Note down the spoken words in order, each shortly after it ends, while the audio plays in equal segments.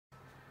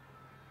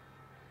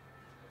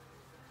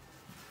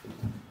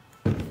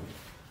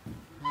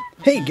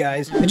Hey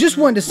guys, I just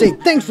wanted to say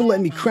thanks for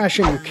letting me crash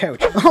on your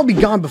couch. I'll be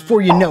gone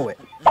before you know it.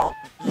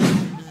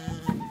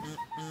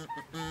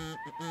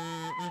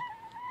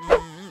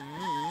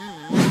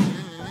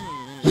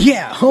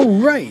 Yeah,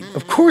 alright.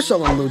 Of course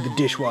I'll unload the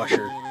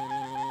dishwasher.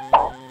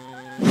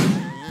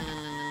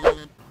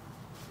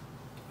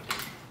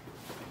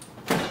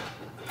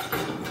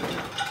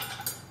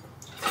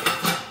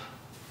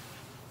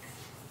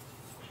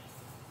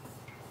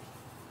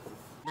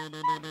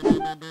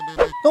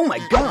 Oh my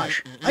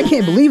gosh! I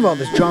can't believe all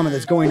this drama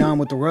that's going on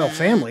with the royal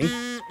family.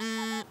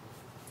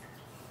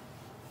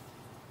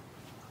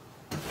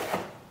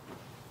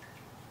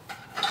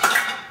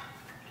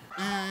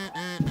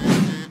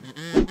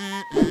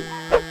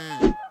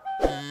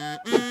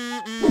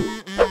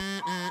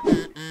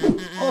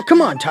 Oh,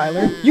 come on,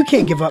 Tyler. You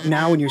can't give up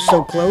now when you're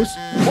so close.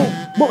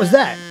 Oh, what was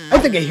that? I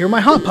think I hear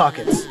my Hot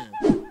Pockets.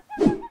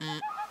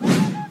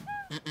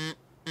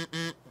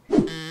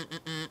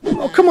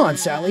 Oh, come on,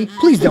 Sally.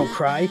 Please don't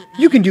cry.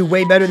 You can do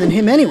way better than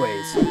him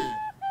anyways.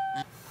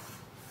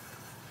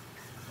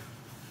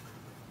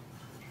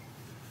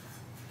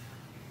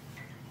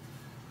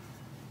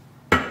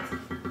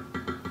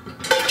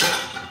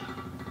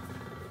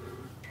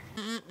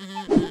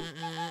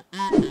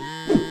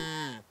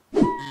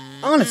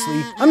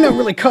 Honestly, I'm not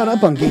really caught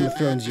up on Game of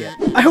Thrones yet.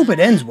 I hope it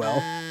ends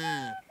well.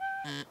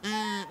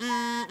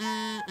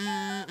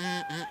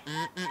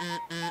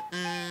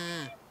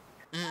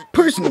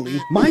 Personally,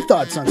 my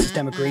thoughts on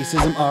systemic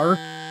racism are